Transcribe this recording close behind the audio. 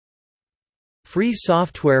Free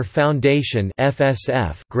Software Foundation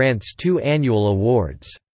 (FSF) grants 2 annual awards.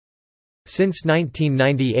 Since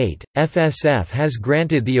 1998, FSF has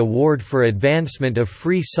granted the Award for Advancement of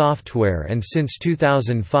Free Software and since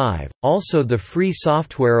 2005, also the Free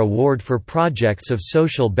Software Award for Projects of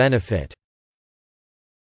Social Benefit.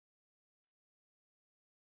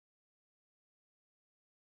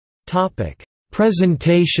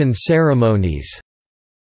 Presentation ceremonies.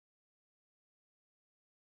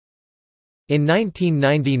 In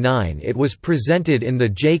 1999 it was presented in the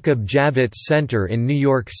Jacob Javits Center in New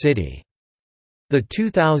York City. The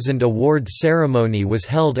 2000 award ceremony was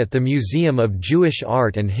held at the Museum of Jewish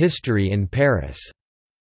Art and History in Paris.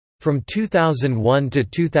 From 2001 to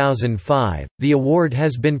 2005, the award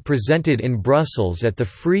has been presented in Brussels at the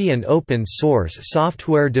Free and Open Source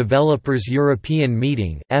Software Developers European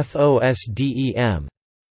Meeting (FOSDEM).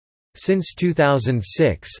 Since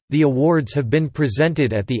 2006, the awards have been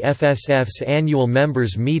presented at the FSF's annual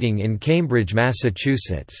members' meeting in Cambridge,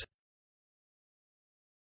 Massachusetts.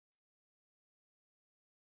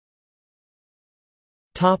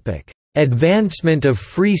 Advancement of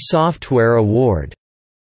Free Software Award.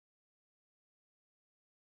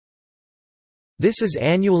 This is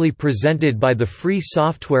annually presented by the Free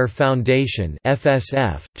Software Foundation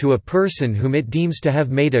 (FSF) to a person whom it deems to have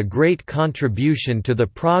made a great contribution to the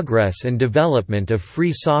progress and development of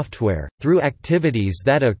free software, through activities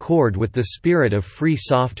that accord with the spirit of free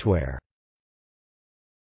software.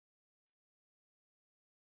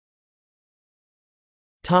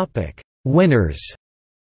 Winners.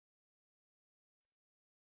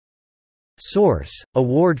 Source: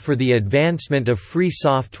 Award for the Advancement of Free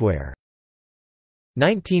Software.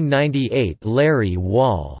 1998 Larry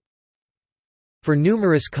Wall. For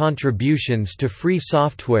numerous contributions to free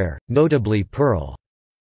software, notably Perl.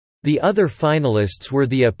 The other finalists were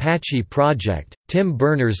the Apache Project, Tim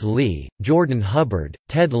Berners-Lee, Jordan Hubbard,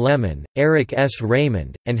 Ted Lemon, Eric S.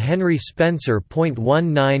 Raymond, and Henry Spencer.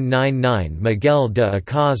 1999 Miguel de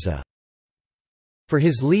Icaza. For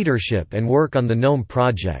his leadership and work on the GNOME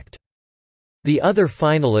project. The other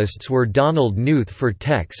finalists were Donald Knuth for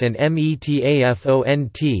TeX and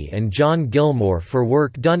METAFONT and John Gilmore for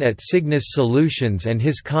work done at Cygnus Solutions and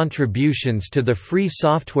his contributions to the Free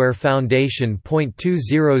Software Foundation.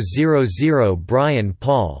 2000 Brian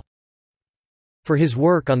Paul for his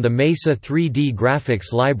work on the Mesa 3D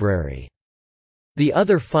graphics library. The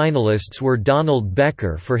other finalists were Donald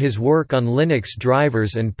Becker for his work on Linux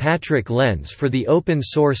drivers and Patrick Lenz for the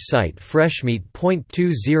open-source site Freshmeat.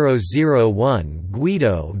 2001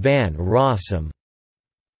 Guido van Rossum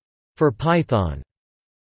for Python.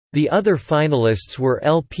 The other finalists were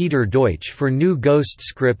L. Peter Deutsch for GNU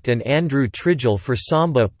Ghostscript and Andrew Tridgell for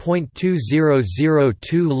Samba.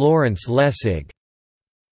 2002 Lawrence Lessig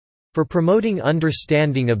for promoting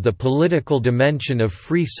understanding of the political dimension of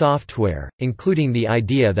free software, including the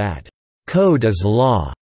idea that code is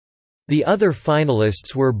law. The other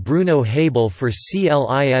finalists were Bruno Habel for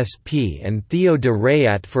CLISP and Theo de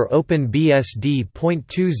Rayat for OpenBSD.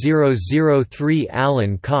 2003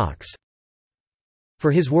 Alan Cox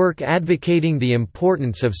for his work advocating the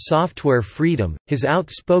importance of software freedom, his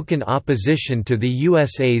outspoken opposition to the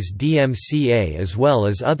USA's DMCA as well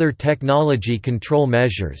as other technology control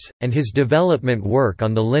measures, and his development work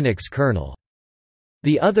on the Linux kernel.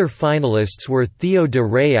 The other finalists were Theo de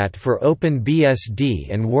Rayat for OpenBSD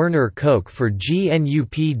and Werner Koch for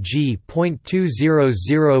GNUPG.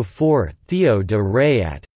 2004 Theo de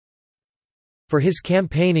Rayat for his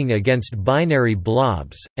campaigning against binary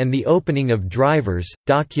blobs, and the opening of drivers,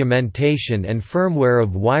 documentation and firmware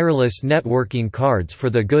of wireless networking cards for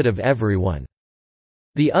the good of everyone.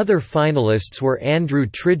 The other finalists were Andrew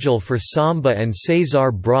Tridgell for Samba and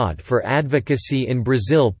Cesar Broad for Advocacy in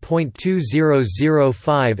Brazil.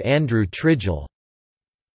 2005 Andrew Tridgell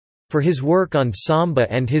for his work on Samba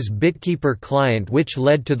and his BitKeeper client, which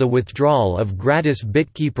led to the withdrawal of gratis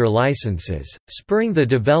BitKeeper licenses, spurring the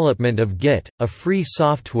development of Git, a free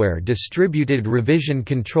software distributed revision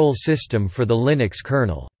control system for the Linux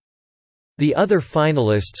kernel. The other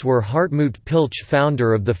finalists were Hartmut Pilch,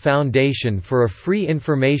 founder of the Foundation for a Free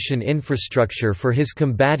Information Infrastructure, for his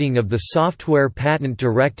combating of the Software Patent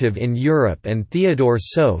Directive in Europe, and Theodore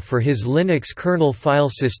So for his Linux kernel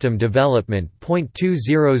filesystem development.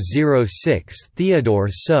 2006 Theodore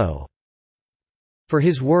So for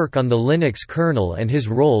his work on the Linux kernel and his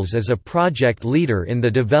roles as a project leader in the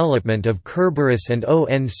development of Kerberos and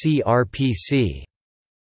ONCRPC.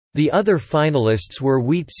 The other finalists were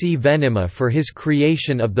Wietse Venema for his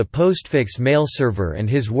creation of the postfix mail server and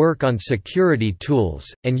his work on security tools,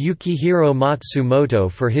 and Yukihiro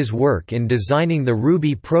Matsumoto for his work in designing the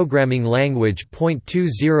Ruby programming language.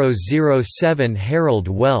 2007 Harold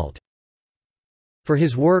Welt for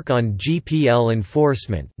his work on GPL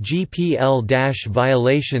enforcement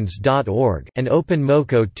gpl-violations.org and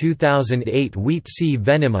OpenMoko. 2008 Wietse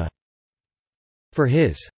Venema for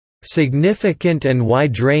his significant and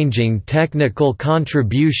wide-ranging technical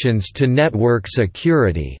contributions to network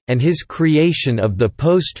security, and his creation of the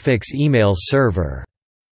postfix email server.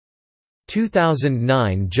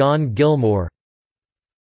 2009 John Gilmore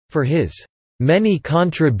for his many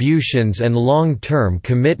contributions and long-term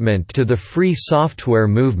commitment to the free software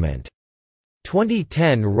movement.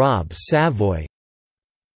 2010 Rob Savoy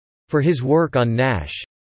for his work on Nash.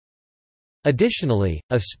 Additionally,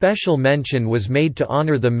 a special mention was made to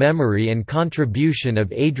honor the memory and contribution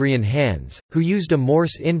of Adrian Hans, who used a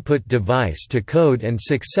Morse input device to code and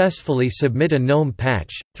successfully submit a GNOME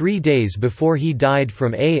patch, 3 days before he died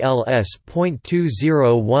from ALS.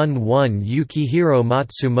 2011 Yukihiro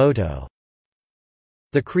Matsumoto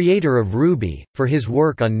the creator of Ruby, for his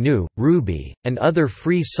work on GNU, Ruby, and other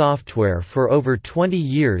free software for over 20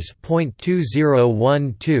 years.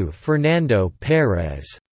 2012 Fernando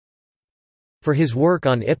Perez for his work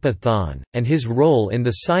on Ipython, and his role in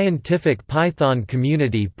the scientific Python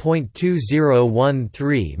community.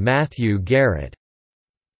 2013 Matthew Garrett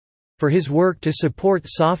for his work to support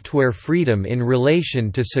software freedom in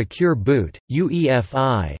relation to Secure Boot,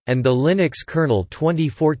 UEFI, and the Linux kernel.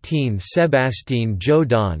 2014 Sébastien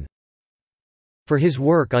Jodon for his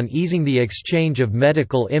work on easing the exchange of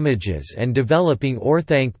medical images and developing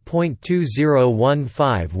Orthanc.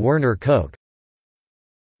 2015 Werner Koch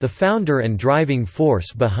the founder and driving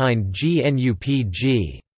force behind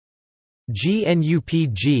GNUPG.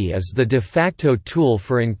 GNUPG is the de facto tool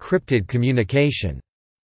for encrypted communication.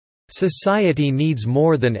 Society needs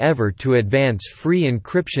more than ever to advance free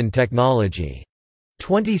encryption technology.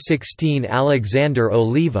 2016 Alexander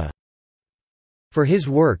Oliva for his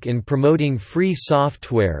work in promoting free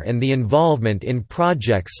software and the involvement in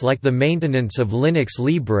projects like the maintenance of Linux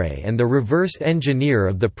Libre and the reverse engineer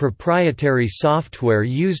of the proprietary software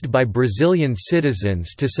used by Brazilian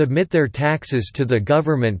citizens to submit their taxes to the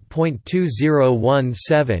government.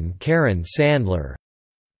 2017 Karen Sandler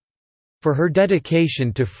for her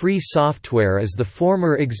dedication to free software as the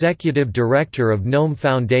former Executive Director of GNOME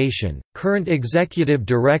Foundation, current Executive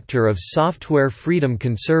Director of Software Freedom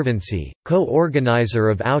Conservancy, co-organizer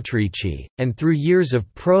of Outreachy, and through years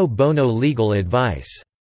of pro bono legal advice.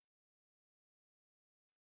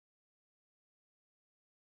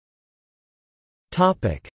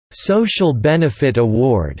 Social Benefit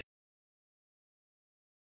Award.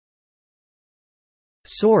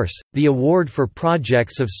 Source: the Award for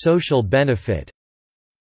Projects of Social Benefit.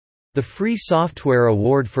 The Free Software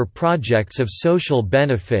Award for Projects of Social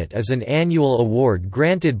Benefit is an annual award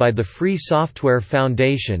granted by the Free Software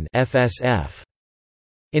Foundation (FSF).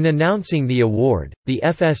 In announcing the award, the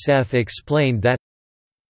FSF explained that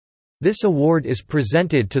this award is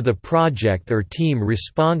presented to the project or team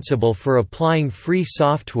responsible for applying free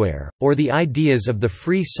software, or the ideas of the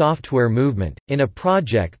free software movement, in a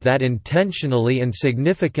project that intentionally and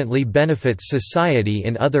significantly benefits society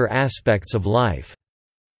in other aspects of life.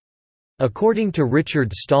 According to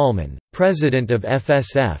Richard Stallman, president of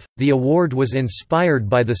FSF, the award was inspired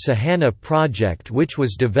by the Sahana project, which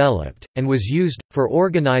was developed, and was used, for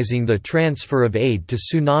organizing the transfer of aid to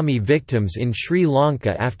tsunami victims in Sri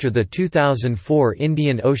Lanka after the 2004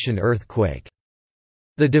 Indian Ocean earthquake.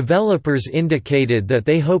 The developers indicated that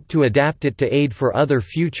they hope to adapt it to aid for other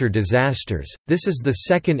future disasters. This is the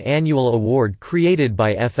second annual award created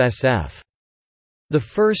by FSF. The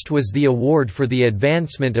first was the Award for the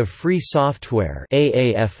Advancement of Free Software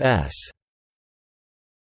 (AAFS).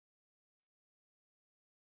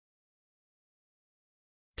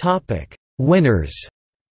 Topic: Winners.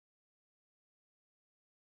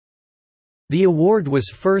 The award was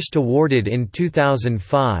first awarded in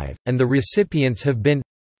 2005, and the recipients have been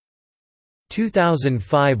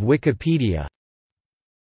 2005 Wikipedia,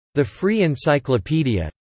 the Free Encyclopedia,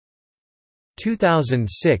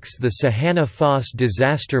 2006 the Sahana FOSS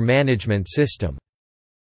Disaster Management System.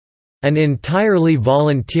 An entirely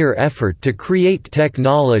volunteer effort to create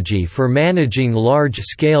technology for managing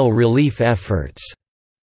large-scale relief efforts.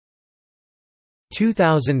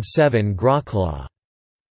 2007 Grokla.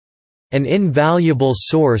 An invaluable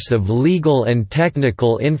source of legal and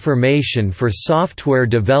technical information for software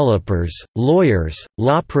developers, lawyers,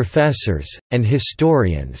 law professors, and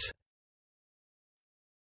historians.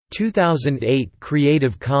 2008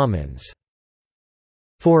 Creative Commons.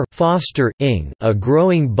 For foster a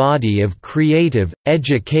growing body of creative,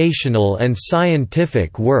 educational and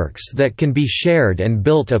scientific works that can be shared and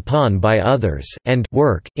built upon by others, and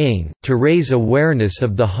work to raise awareness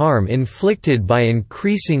of the harm inflicted by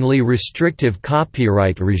increasingly restrictive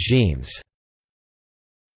copyright regimes.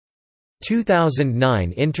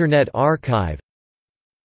 2009 Internet Archive.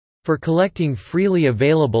 For collecting freely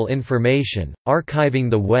available information,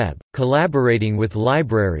 archiving the web, collaborating with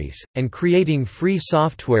libraries, and creating free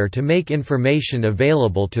software to make information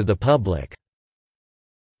available to the public.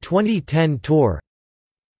 2010 Tor.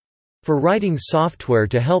 For writing software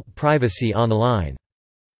to help privacy online.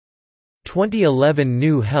 2011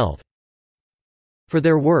 New Health. For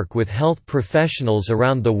their work with health professionals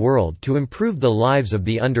around the world to improve the lives of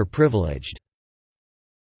the underprivileged.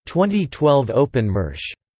 2012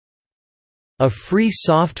 OpenMersh. A free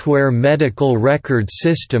software medical record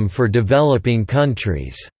system for developing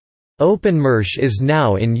countries. OpenMersh is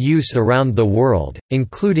now in use around the world,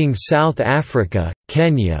 including South Africa,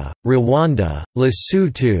 Kenya, Rwanda,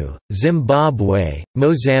 Lesotho, Zimbabwe,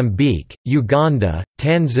 Mozambique, Uganda,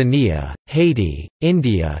 Tanzania, Haiti,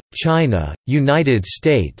 India, China, United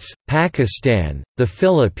States, Pakistan, the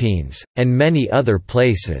Philippines, and many other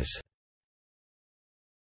places.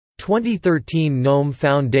 2013 Nome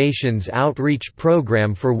Foundation's Outreach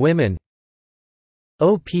Program for Women.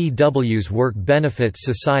 OPW's Work Benefits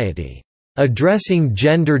Society. Addressing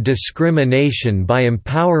gender discrimination by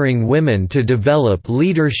empowering women to develop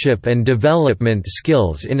leadership and development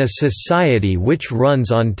skills in a society which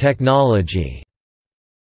runs on technology.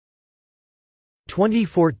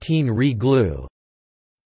 2014 ReGLU,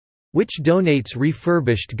 which donates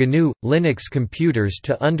refurbished GNU Linux computers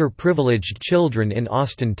to underprivileged children in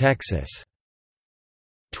Austin, Texas.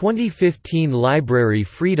 2015 Library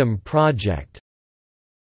Freedom Project,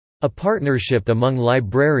 a partnership among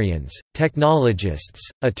librarians, technologists,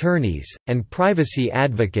 attorneys, and privacy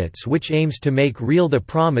advocates which aims to make real the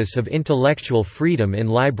promise of intellectual freedom in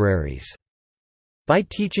libraries. By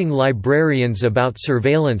teaching librarians about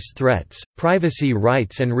surveillance threats, privacy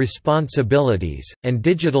rights and responsibilities, and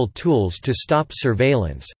digital tools to stop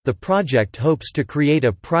surveillance, the project hopes to create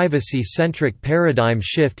a privacy-centric paradigm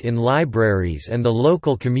shift in libraries and the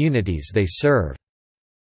local communities they serve.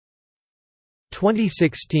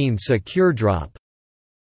 2016 SecureDrop,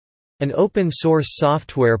 an open-source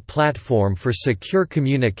software platform for secure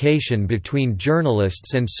communication between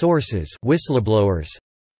journalists and sources, whistleblowers.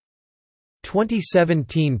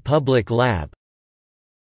 2017 Public Lab,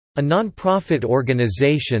 a non-profit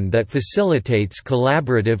organization that facilitates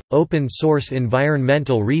collaborative, open-source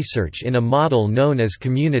environmental research in a model known as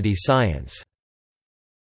community science.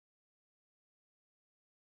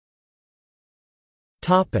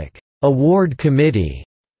 Award Committee.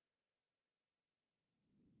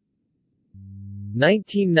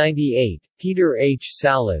 1998, Peter H.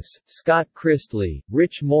 Sallis, Scott Christley,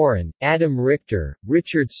 Rich Morin, Adam Richter,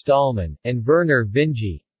 Richard Stallman, and Werner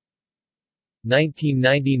Vinge.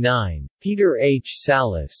 1999, Peter H.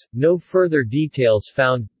 Sallis, no further details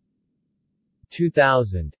found.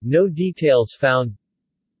 2000, no details found.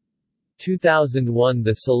 2001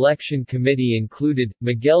 The selection committee included,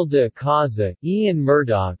 Miguel de Icaza, Ian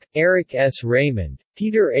Murdoch, Eric S. Raymond,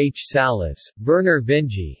 Peter H. Sallis, Werner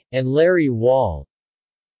Vinge, and Larry Wall.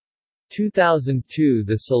 2002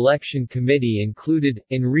 The selection committee included,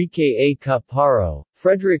 Enrique A. Caparo,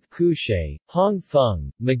 Frederick Couchet, Hong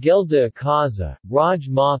Feng, Miguel de Icaza, Raj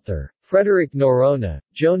Mathur, Frederick Noronha,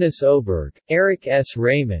 Jonas Oberg, Eric S.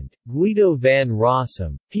 Raymond, Guido van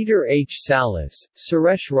Rossum, Peter H. Sallis,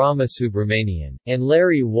 Suresh Ramasubramanian, and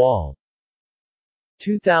Larry Wall.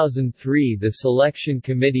 2003 The selection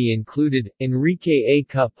committee included, Enrique A.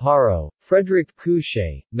 Caparo, Frederick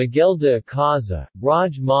Couchet, Miguel de Icaza,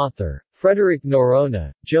 Raj Mathur, Frederick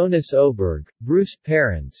Noronha, Jonas Oberg, Bruce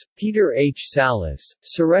Perens, Peter H. Sallis,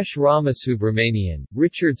 Suresh Ramasubramanian,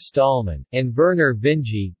 Richard Stallman, and Werner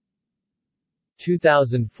Vinge.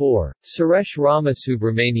 2004, Suresh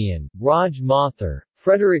Ramasubramanian, Raj Mathur,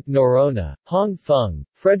 Frederick Noronha, Hong Feng,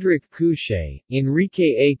 Frederick Couchet,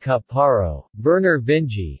 Enrique A. Caparo, Werner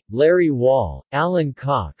Vinge, Larry Wall, Alan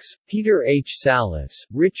Cox, Peter H. Sallis,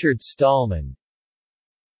 Richard Stallman.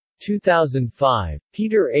 2005,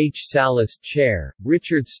 Peter H. Sallis Chair,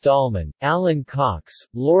 Richard Stallman, Alan Cox,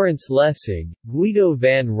 Lawrence Lessig, Guido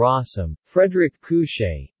van Rossum, Frederick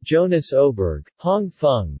Couchet, Jonas Oberg, Hong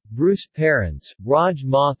Feng, Bruce Perens, Raj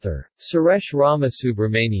Mathur, Suresh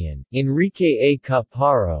Ramasubramanian, Enrique A.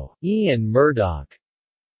 Caparo, Ian Murdoch.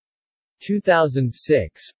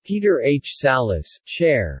 2006, Peter H. Salas,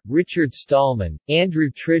 Chair, Richard Stallman,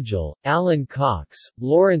 Andrew Tridgell, Alan Cox,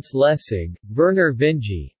 Lawrence Lessig, Werner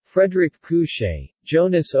Vinge, Frederick Couchet,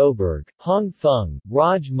 Jonas Oberg, Hong Feng,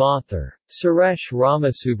 Raj Mathur, Suresh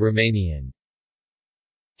Ramasubramanian.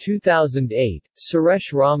 2008,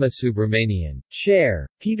 Suresh Ramasubramanian, Chair,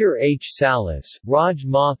 Peter H. Salas, Raj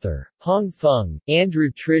Mathur, Hong Feng, Andrew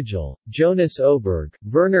Tridgell, Jonas Oberg,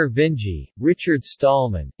 Werner Vinge, Richard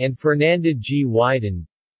Stallman, and Fernanda G. Wyden.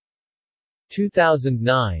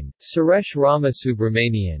 2009, Suresh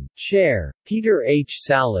Ramasubramanian, Chair, Peter H.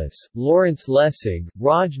 Salas, Lawrence Lessig,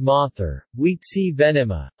 Raj Mathur, Weetsi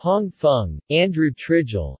Venema, Hong Feng, Andrew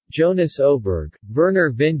Tridgell, Jonas Oberg,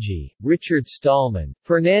 Werner Vinge, Richard Stallman,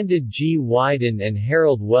 Fernanda G. Wyden and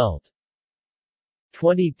Harold Welt.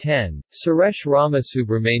 2010, Suresh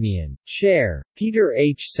Ramasubramanian, Chair, Peter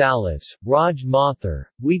H. Salas, Raj Mathur,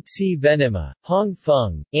 Weetsi Venema, Hong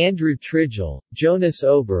Feng, Andrew Tridgell, Jonas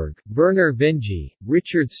Oberg, Werner Vinge,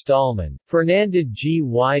 Richard Stallman, Fernanda G.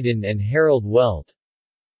 Wyden and Harold Welt.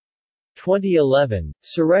 2011,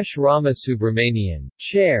 Suresh Ramasubramanian,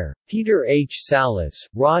 Chair, Peter H. Salas,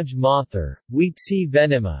 Raj Mathur, Weetsi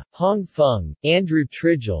Venema, Hong Feng, Andrew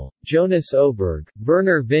Tridgell, Jonas Oberg,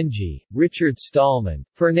 Werner Vinge, Richard Stallman,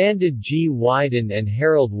 Fernanda G. Wyden and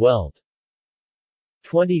Harold Welt.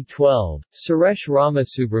 2012, Suresh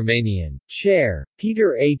Ramasubramanian, Chair,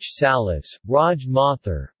 Peter H. Salas, Raj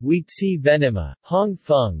Mathur, Weetsi Venema, Hong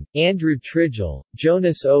Feng, Andrew Tridgell,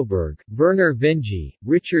 Jonas Oberg, Werner Vinge,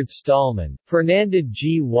 Richard Stallman, Fernanda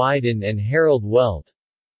G. Wyden and Harold Welt.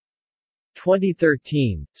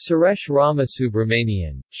 2013, Suresh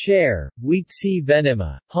Ramasubramanian, Chair, Weetsi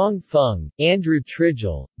Venema, Hong Feng, Andrew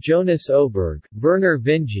Tridgell, Jonas Oberg, Werner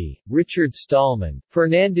Vinge, Richard Stallman,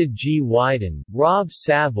 Fernanda G. Wyden, Rob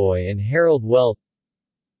Savoy and Harold Welt.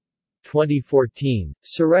 2014,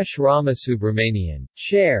 Suresh Ramasubramanian,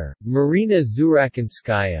 Chair, Marina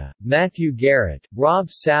Zurakinskaya, Matthew Garrett, Rob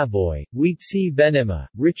Savoy, Weetsi Venema,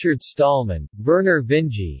 Richard Stallman, Werner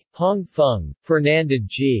Vinge, Hong Feng, Fernanda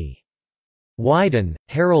G. Wyden,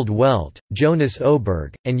 Harold Welt, Jonas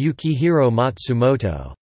Oberg, and Yukihiro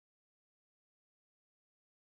Matsumoto.